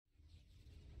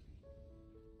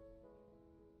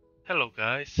Hello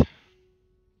guys,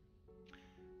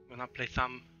 gonna play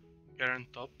some Garen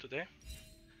top today.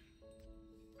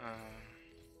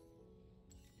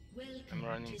 I'm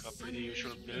running a pretty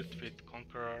usual build with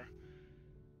Conqueror,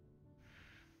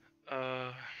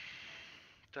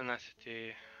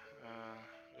 Tenacity,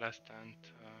 Last Stand,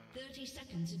 30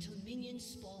 seconds until minions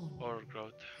spawn.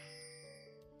 Overgrowth,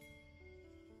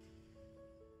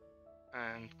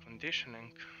 and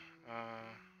Conditioning.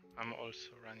 I'm also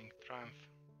running Triumph.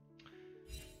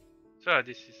 So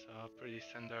this is a pretty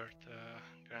standard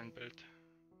Garen build.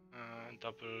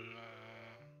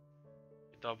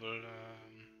 Double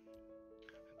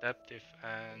adaptive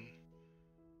and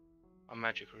a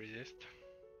magic resist.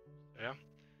 So yeah,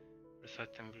 first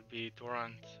item will be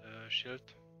Torrent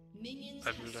shield. Minions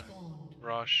I will spawned.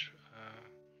 rush.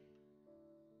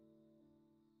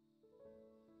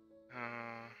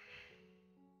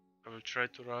 I will try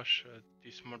to rush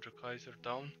this Mordekaiser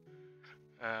down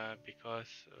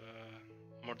because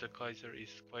Mordekaiser is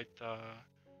quite a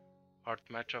hard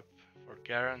matchup for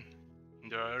Garen in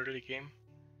the early game.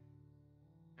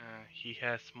 He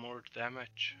has more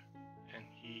damage and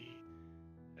he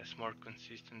has more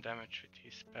consistent damage with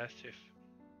his passive.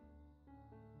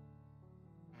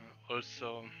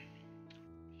 Also,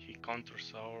 he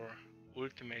counters our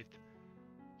ultimate,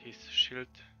 his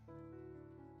shield,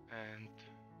 and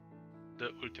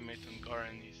the ultimate on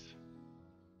Garen is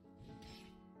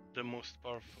the most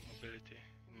powerful ability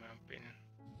in my opinion.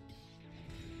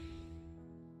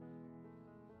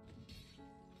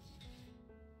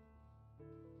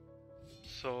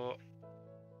 So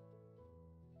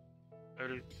I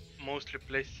will mostly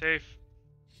play safe,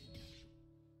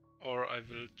 or I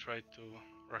will try to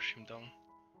rush him down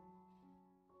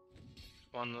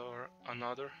one or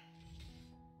another.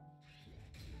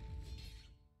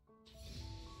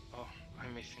 Oh,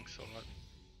 I'm missing so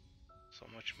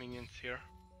much minions here.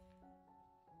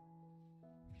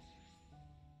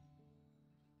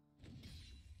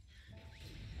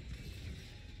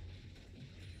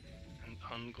 And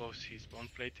on goes his bone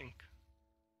plating.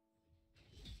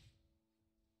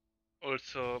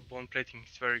 Also, bone plating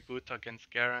is very good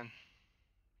against Garen,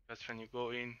 because when you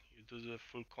go in, you do the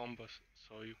full combo,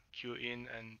 so you Q in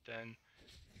and then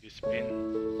you spin,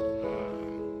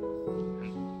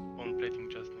 and bone plating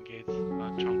just negates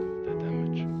a chunk of the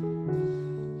damage.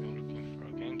 I'm looking for a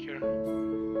gank here.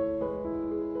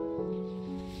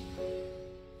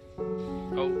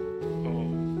 Oh,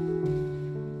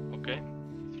 okay,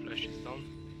 his flash is down,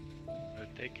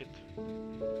 I'll take it.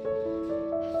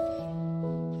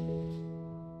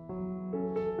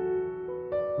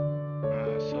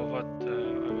 So what I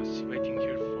was waiting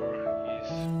here for is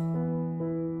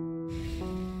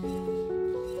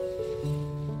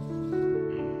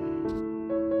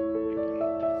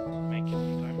I can't make it on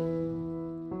time.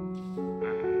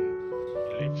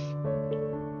 He leaves.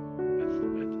 That's the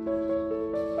bad.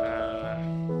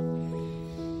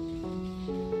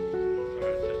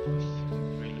 Well, that was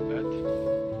really bad.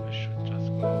 I should just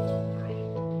go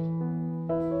around.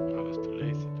 I was too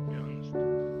lazy to be honest.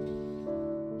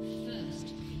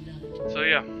 So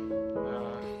yeah,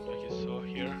 like you saw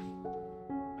here,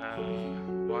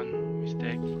 one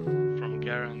mistake from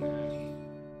Garen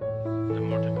and the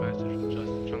Mordekaiser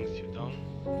just chunks you down.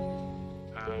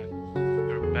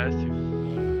 Your passive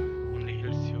only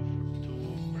heals you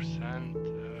for 2%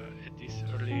 at these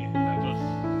early levels,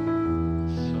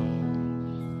 so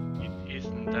it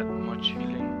isn't that much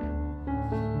healing.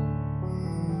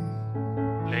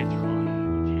 Later on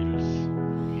it heals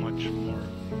much more.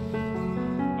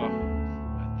 Oh,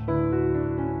 bad.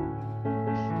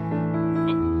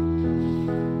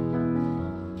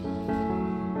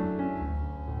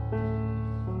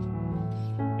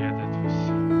 Yeah, that was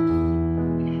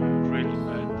really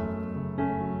bad.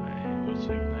 I also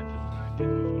ignited and I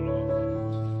didn't follow up.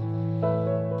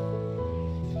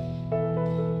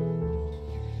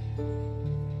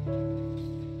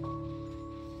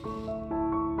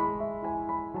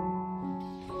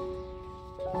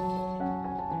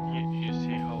 You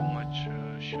see how much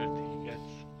shield he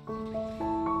gets.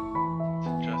 It's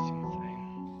just insane.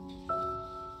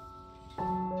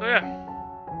 So yeah,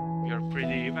 we are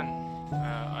pretty even.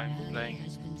 I'm playing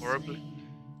horribly.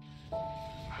 I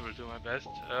will do my best.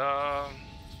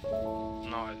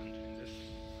 No, I don't win this.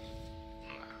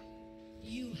 Nah.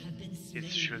 His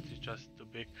shield is just too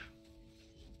big.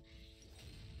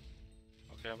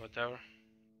 Okay, whatever.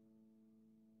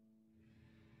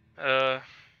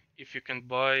 If you can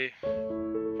buy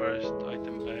first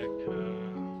item back,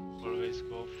 always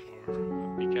go for a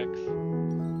pickaxe.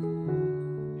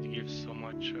 It gives so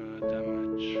much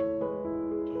damage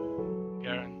to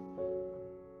Garen.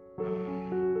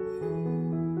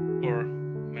 Or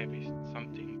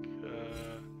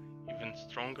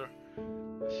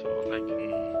so like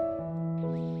an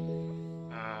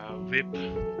whip.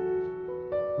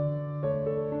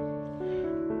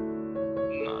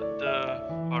 Not the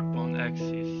hardbound axe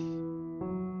is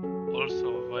also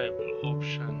a viable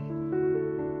option,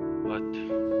 but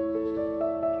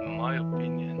in my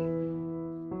opinion,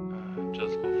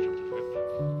 just go for the whip.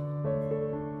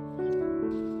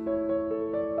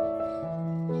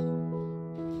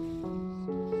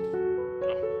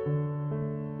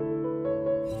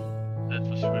 That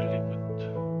was really good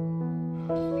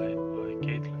played by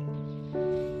Caitlyn.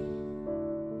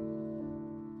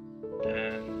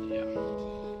 And yeah,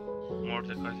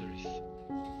 Mordekaiser is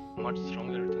much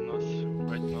stronger than us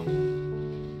right now, so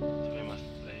we must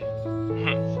play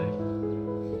safe.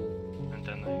 And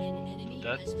then I go to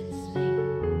that.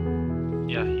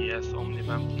 Yeah, he has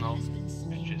Omnivamp now,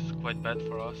 which is quite bad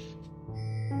for us.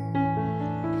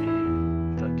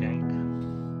 The gank.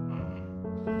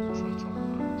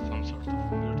 Some sort of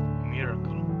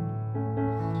miracle.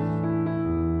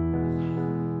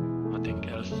 Nothing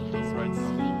else to do right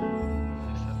now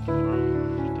except farm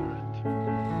the red.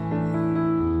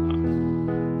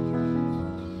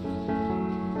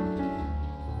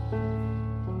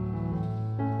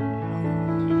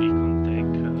 We can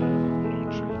take long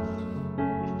trades.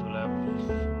 These 2 levels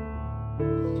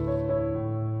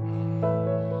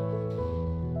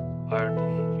higher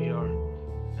than we are,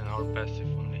 and our passive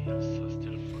only heals us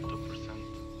still for 2%,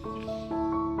 which is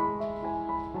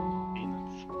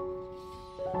peanuts.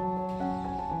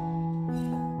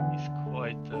 It's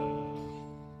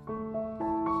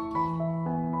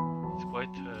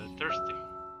quite thirsty,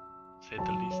 to say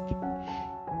the least.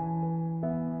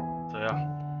 So yeah,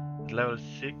 at level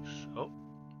 6, oh,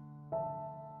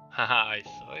 haha, I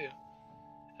saw you.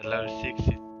 At level 6,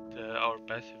 our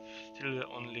passive still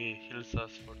only heals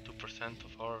us for 2%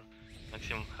 of our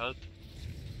maximum health,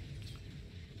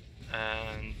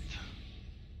 and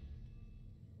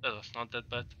that was not that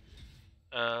bad.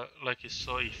 Like you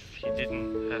saw, if he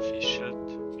didn't have his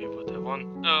shield, we would have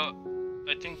won.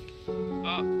 I think.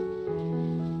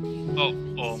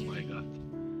 Oh my god.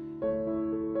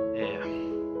 Yeah.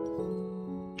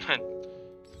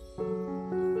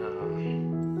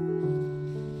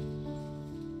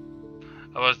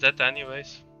 I was dead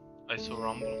anyways. I saw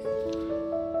Rumble,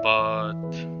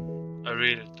 but I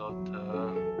really thought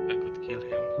I could kill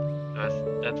him, because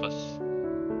that was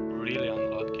really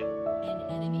unlucky,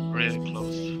 really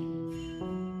close.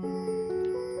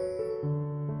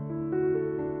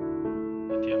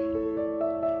 But yeah,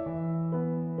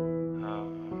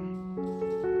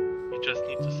 we just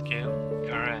need to scale.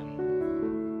 Garen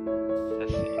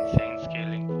has insane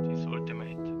scaling with his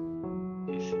ultimate,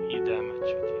 his E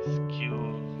damage, with his Q,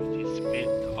 with his speed,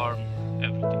 armor,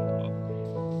 everything. Oh,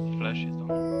 his flash is on.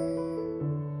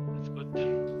 That's good.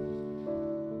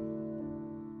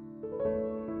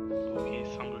 Oh,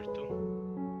 he's hungry too.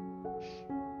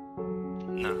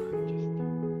 Nah,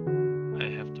 I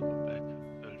have to go back.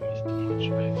 I will miss too much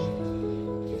waves.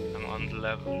 I'm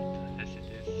underleveled as it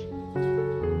is.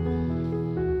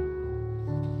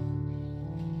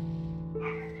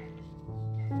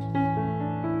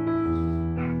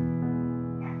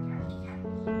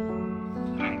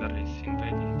 Rengar is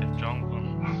invading the jungle,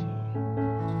 so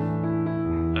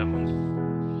I won't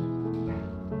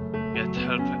get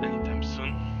help anytime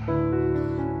soon.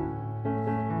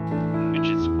 Which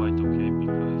is quite okay,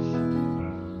 because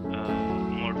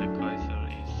Mordekaiser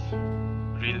is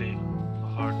really a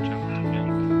hard champ to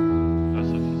gank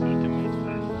because of his ultimate.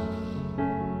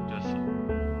 Just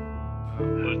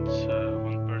ults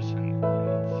one person and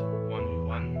it's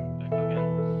 1v1 back again.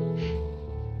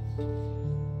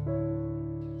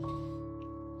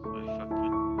 So if I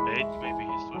could bait maybe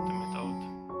his ultimate out,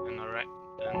 and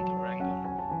then the Rengar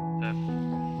would have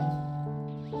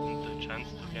the chance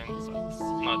to gank, but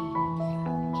not.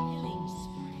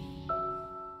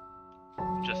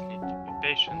 Just need to be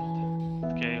patient,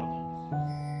 scale.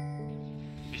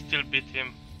 We still beat him.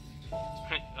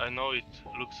 I know it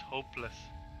looks hopeless.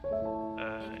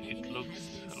 It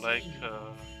looks like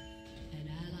an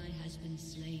ally has been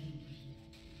slain.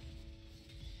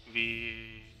 We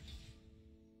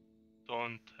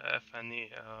don't have any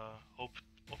hope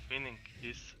of winning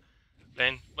this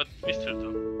lane, but we still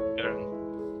do. Garen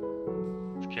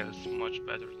scales much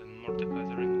better than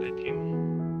Mordekaiser in late game.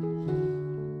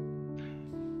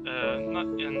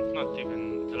 Not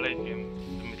even the late game,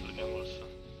 the middle game also.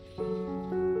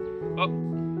 Oh,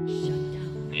 Shut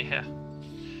down. yeah,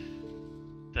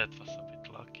 that was a bit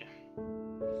lucky.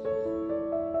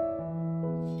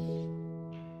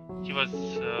 He was,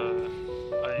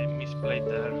 I misplayed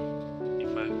there.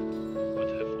 If I would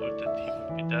have ulted, he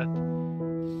would be dead.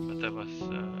 But I was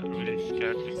really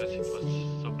scared because it was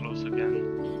so close again.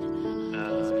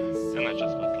 And I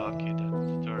just got lucky that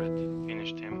the turret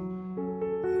finished him.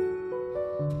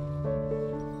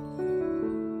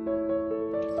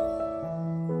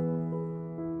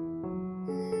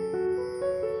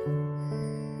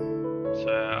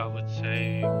 So I would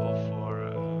say go for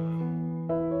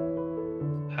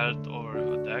health or a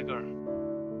dagger,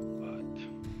 but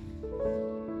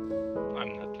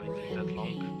I'm not waiting that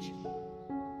long.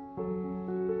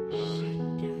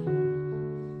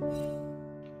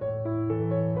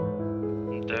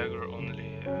 Dagger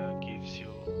only gives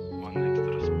you one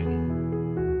extra spin,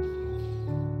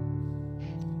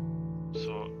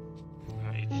 so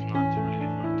it's not really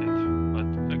worth it, but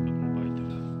I couldn't buy the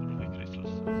ruby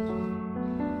crystals, so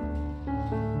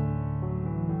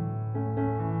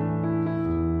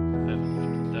I went for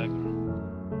the dagger.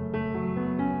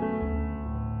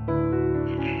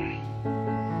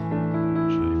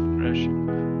 Try crashing.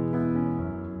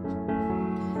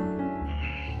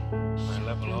 When I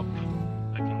level up,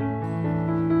 I can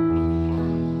look for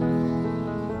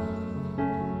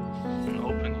an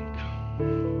opening.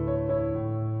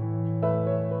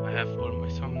 I have all my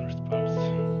summoner spells.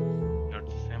 They're at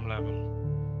the same level.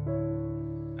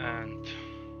 And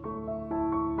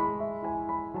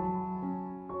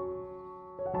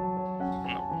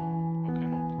no,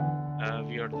 okay.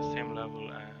 We are the same level,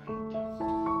 and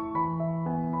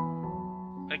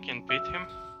I can beat him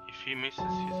if he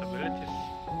misses his abilities.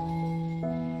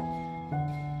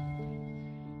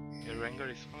 The Rengar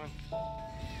is coming.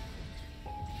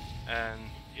 And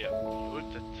yeah,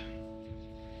 ulted.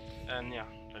 And yeah,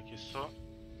 like you saw,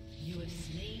 You have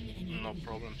slain an no enemy.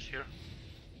 problems here.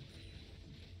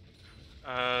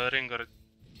 Rengar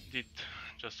did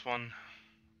just one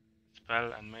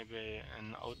spell and maybe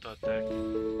an auto attack,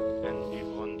 and we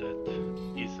won that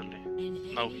easily.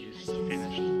 An Now enemy he's has been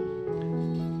finished. slain.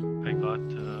 I got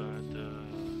the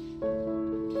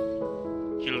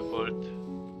kill gold,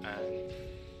 and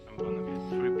I'm gonna get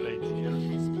 3 blades An here,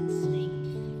 enemy has been slain.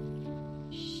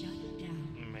 Shut down.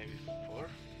 maybe 4.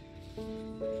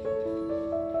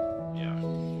 Yeah,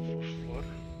 go for 4.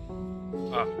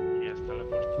 Ah, he has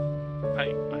teleport. I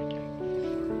can go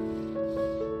for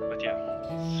 4. But yeah,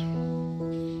 it's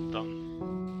done.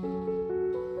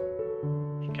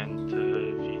 He can't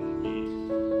win me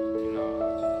in a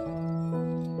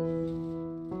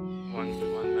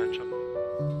 1v1 matchup.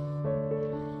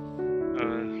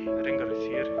 Rengar is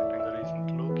here. Rengar isn't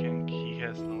looking. He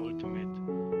has no ultimate.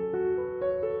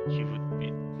 He would be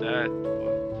dead,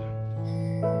 but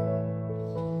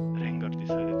Rengar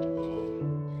decided to go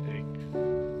take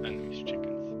enemy's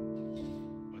chickens.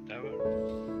 Whatever.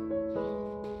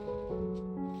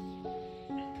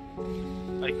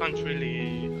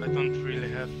 I don't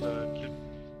really have kill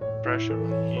pressure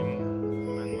on him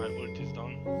when my ult is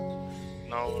done.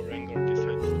 Now Rengar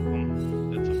decides to come.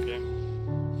 That's okay.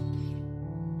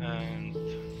 And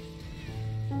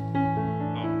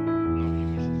oh no, he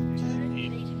misses this E.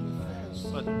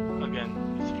 But again,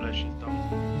 his flash is down.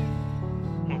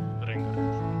 Oh, Rengar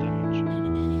has some damage. An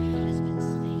enemy has been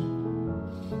slain.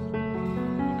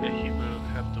 Okay, he will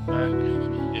have to back.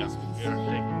 Yeah, we are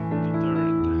taking the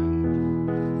turret and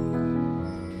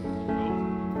go.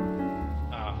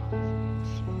 Ah,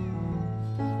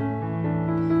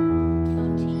 Your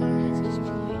team has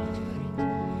destroyed a turret.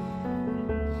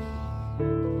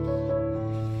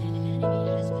 An enemy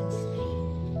has been slain.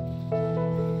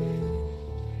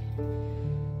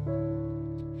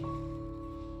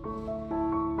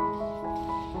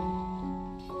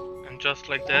 and just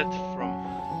like that, from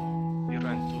 0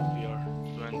 and 2, we are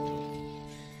 2 and 2,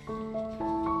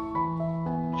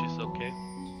 which is okay.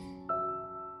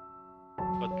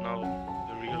 But now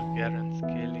the real Garen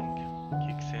scaling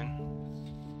kicks in.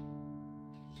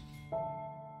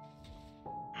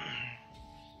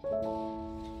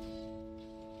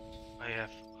 I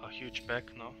have a huge pack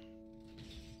now,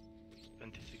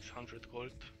 2600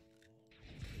 gold.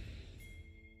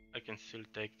 I can still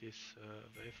take this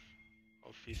wave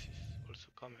of Fizz is also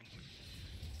coming.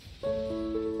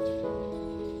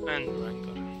 And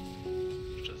Rengar,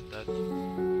 just that.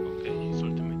 Okay, his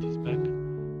ultimate is back.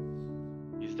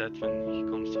 Is that when he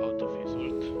comes out of his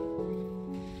ult?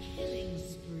 Killing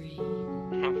spree.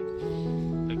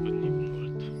 I couldn't even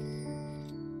ult.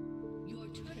 Your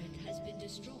turret has been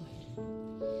destroyed.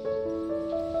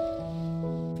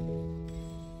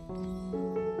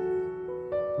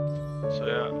 So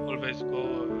yeah, always go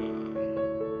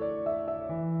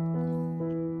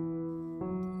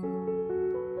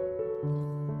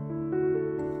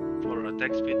for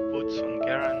attack speed boots on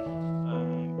Garen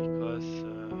because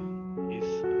his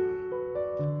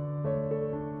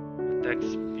attack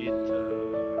speed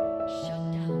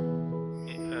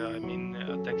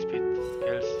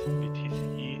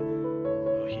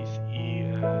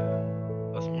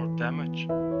damage.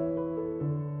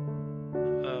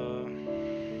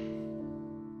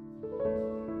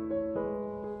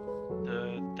 The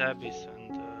Tabbies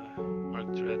and Mark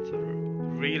Threads are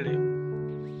really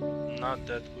not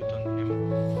that good on him.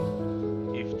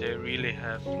 If they really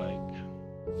have like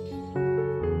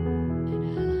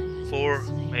 4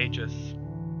 mages,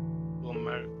 4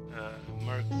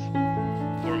 mercs,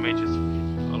 4 mages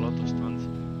with a lot of stuns,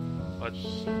 but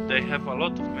they have a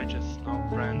lot of mages now,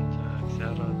 Brand,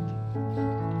 Xerath,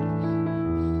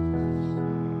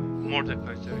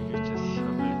 Mordekaiser uses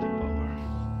ability power,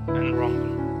 and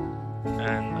Rumble,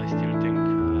 and I still think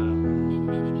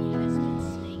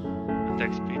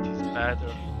attack speed is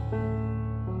better,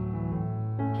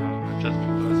 just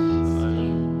because that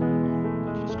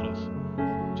was close,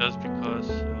 just because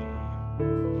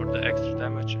for the extra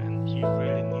damage, and he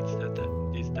really needs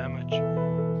this damage,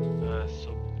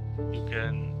 so you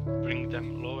can bring them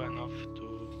low enough to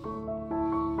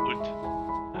ult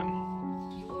them.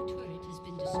 Your turret has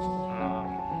been destroyed.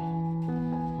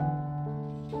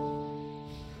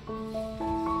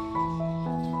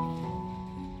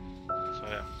 So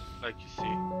yeah, like you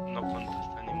see, no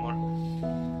contest anymore.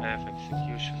 I have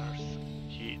executioners.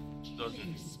 He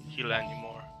doesn't heal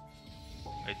anymore.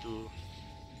 I do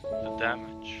the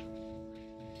damage.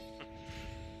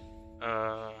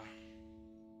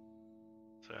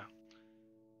 So yeah,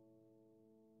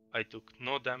 I took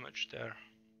no damage there.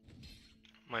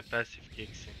 My passive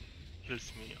kicks in,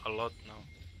 heals me a lot now,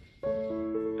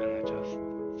 and I just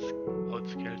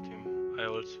outscaled him. I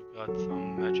also got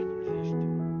some magic resist.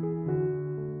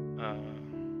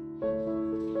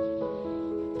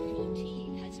 Your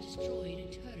team has destroyed a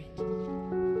turret.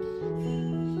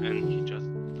 And he just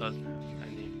doesn't have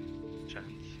any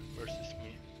chance versus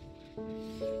me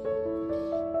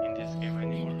in this game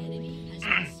anymore. An enemy has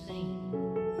been slain.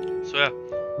 So yeah,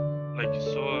 like you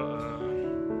saw,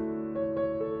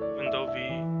 even though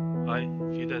I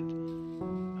feeded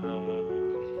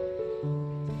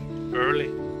early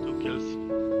 2 kills,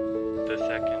 the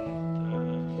second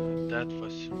that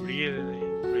was really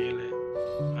greedy.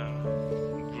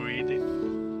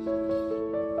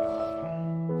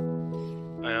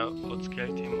 I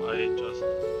outscaled him. I just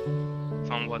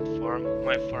somewhat farm.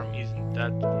 My farm isn't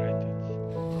that great.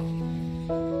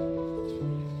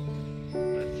 It's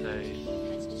let's say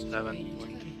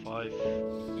 7.5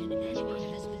 minutes per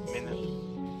minute.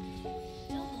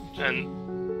 And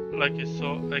like you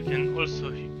saw, I can also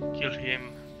kill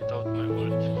him without my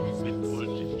ult. With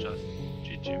ult, it's just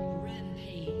GG.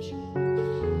 Rampage.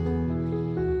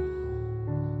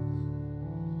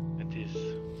 And this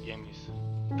game is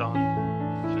done.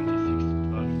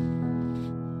 26-12.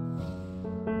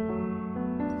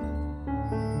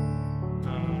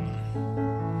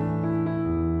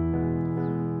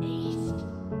 Aced.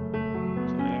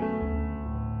 So yeah,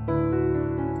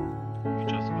 we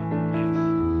just got an ace.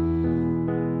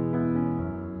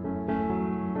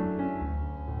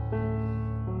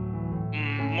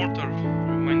 Mortal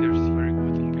Reminder is very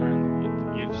good in Garen. It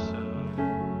gives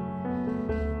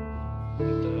the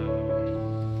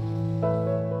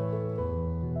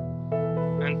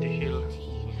anti-heal,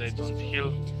 so they don't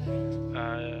heal.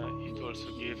 It also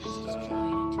gives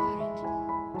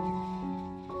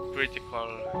critical,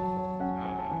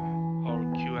 our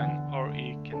Q and our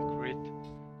E can crit.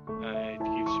 It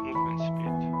gives movement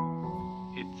speed.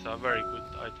 It's a very good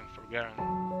item for Garen.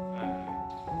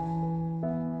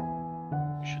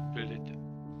 You should build it.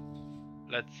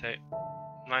 Let's say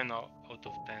 9 out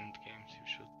of 10 games you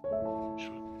should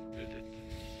build it.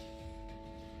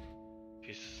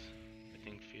 I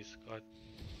think Fizz got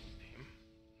him.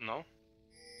 No?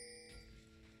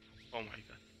 Oh my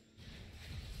god.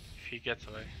 If he gets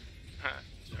away.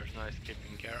 There's no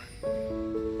escaping Garen.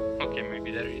 Okay,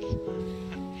 maybe there is.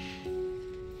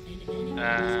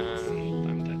 And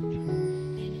I'm dead.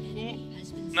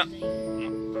 No,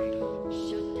 I'm dead.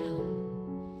 Shut down.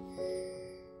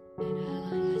 An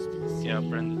ally has been slain. Yeah,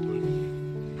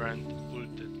 Brand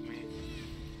ulted me.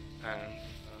 And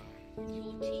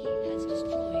Your team has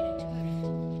destroyed a turret.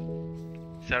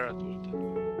 Sarah ulted me.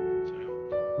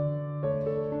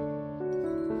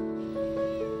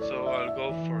 So I'll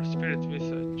go for Spirit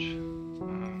Visage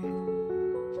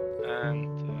and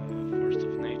Force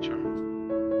of Nature,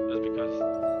 just because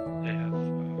they have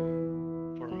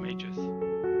 4 mages.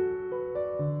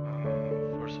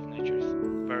 Force of Nature is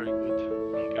very good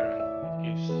on Garen. It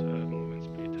gives movement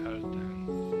speed, health, and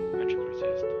magic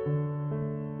resist.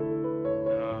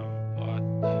 But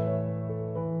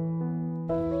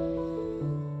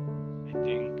I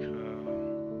think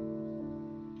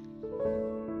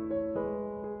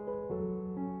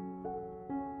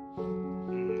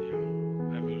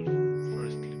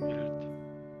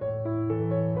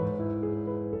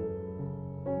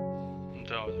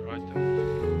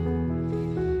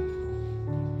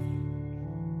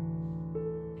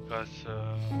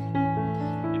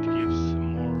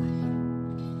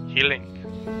healing,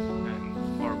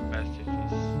 and our passive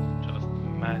is just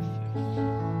massive.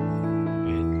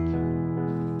 With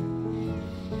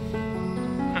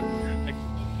I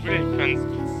really can't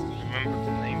remember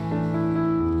the name.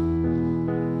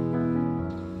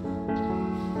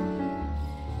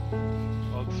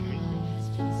 Bugs me.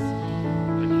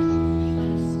 Like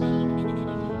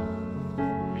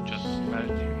we just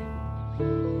melt him.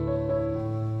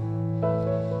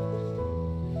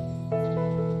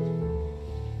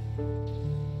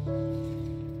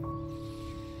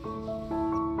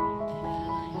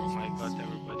 My god,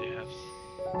 everybody has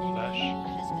flash.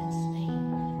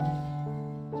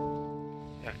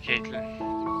 Yeah, Caitlyn,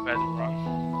 you better run.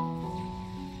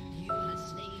 You have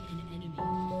slain an enemy.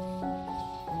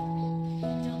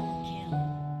 Double kill.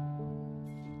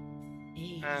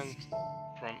 And Aced.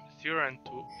 from 0 and 2,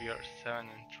 we are 7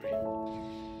 and 3.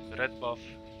 The red buff.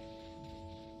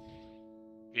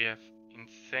 We have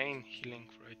insane healing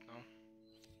right now.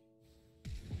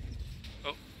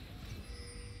 Oh.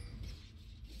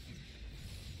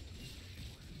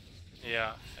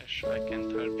 Yeah, Ash, I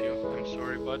can't help you. I'm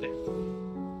sorry, buddy.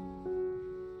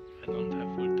 I don't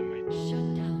have ultimate. Shut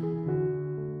down.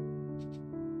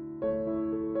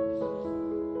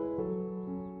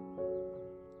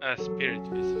 Spirit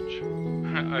Visage.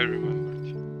 I remembered.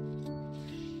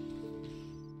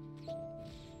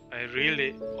 I really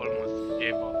almost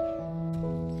gave up.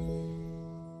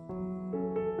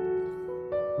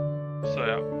 So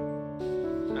yeah,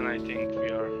 and I think we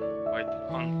are quite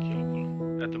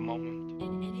unkillable at the moment. An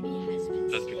enemy has been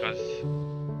Just slain. because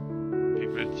we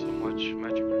built so much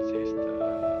magic resist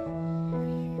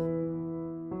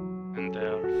and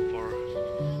there are 4 Ally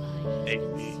has AP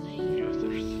been slain.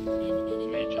 users. An enemy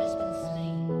Mages. has been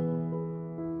slain.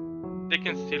 They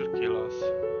can still kill us.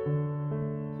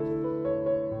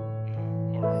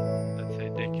 Or let's say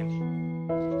they can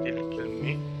still kill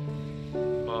me.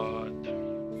 But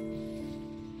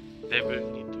they will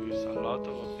need to use a lot of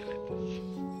abilities.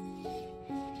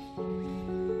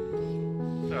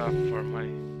 For my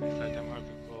next item I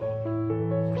will go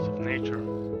Force of Nature.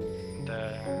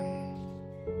 Then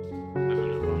I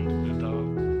will run the build up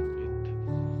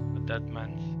with a Dead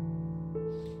Man's.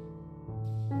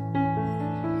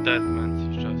 Dead Man's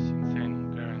is just insane on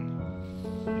Garen.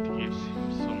 It gives him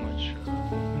so much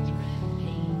movement speed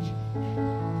Rampage.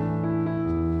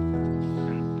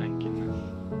 and tankiness.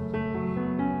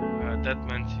 Dead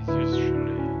Man's is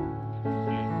usually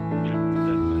build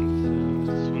Dead Man's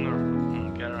sooner on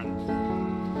Garen.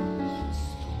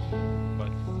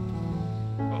 But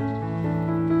oh,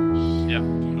 yeah,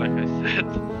 like I said,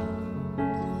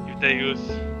 if they use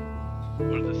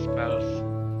all the spells,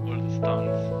 all the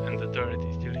stuns, and the turret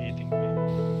is still hitting me,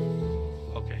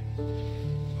 okay.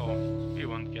 Oh, we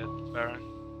won't get Baron.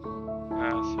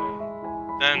 So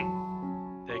then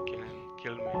they can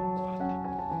kill me, but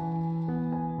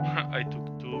I took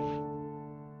Tuve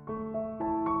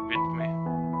with me.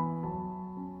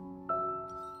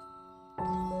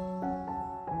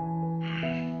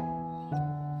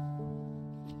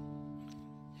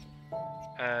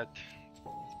 At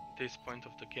this point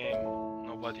of the game,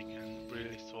 nobody can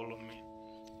really solo me.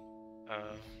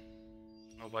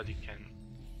 Nobody can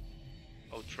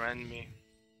outrun me.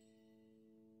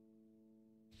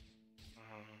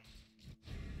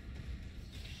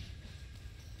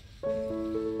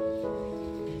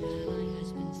 An ally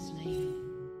has been slain.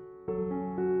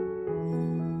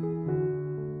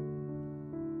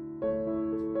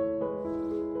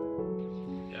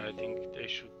 Yeah, I think they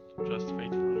should just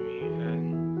wait for me and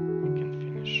we can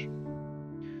finish.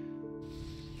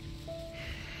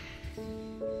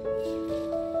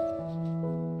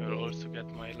 I will also get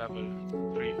my level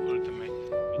 3 ultimate.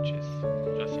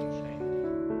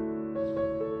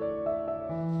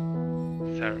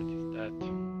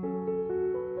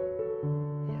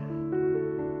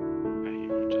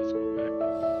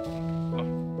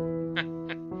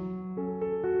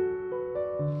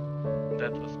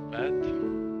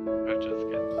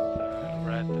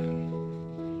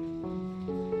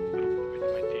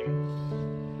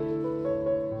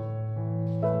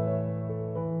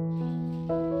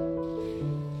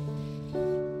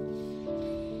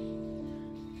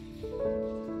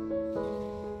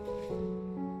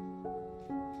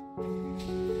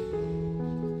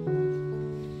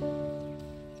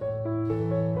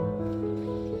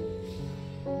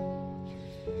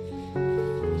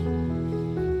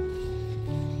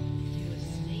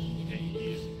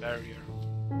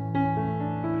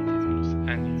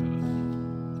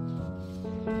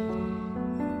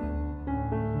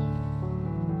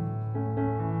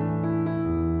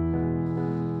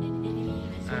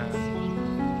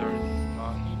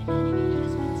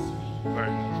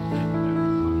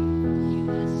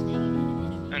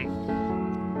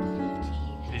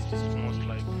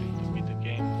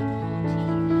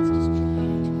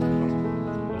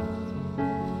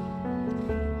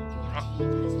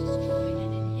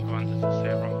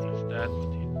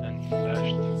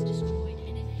 flashed. has destroyed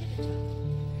an inhibitor.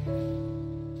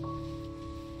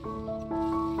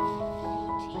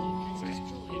 Your team has Okay,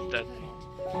 destroyed he's a dead turret. now.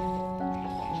 I'm gonna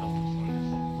focus on this.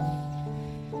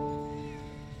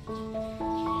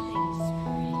 Killing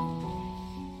spree.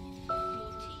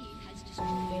 Your team has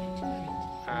destroyed a turret.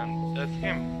 And that's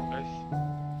him, guys.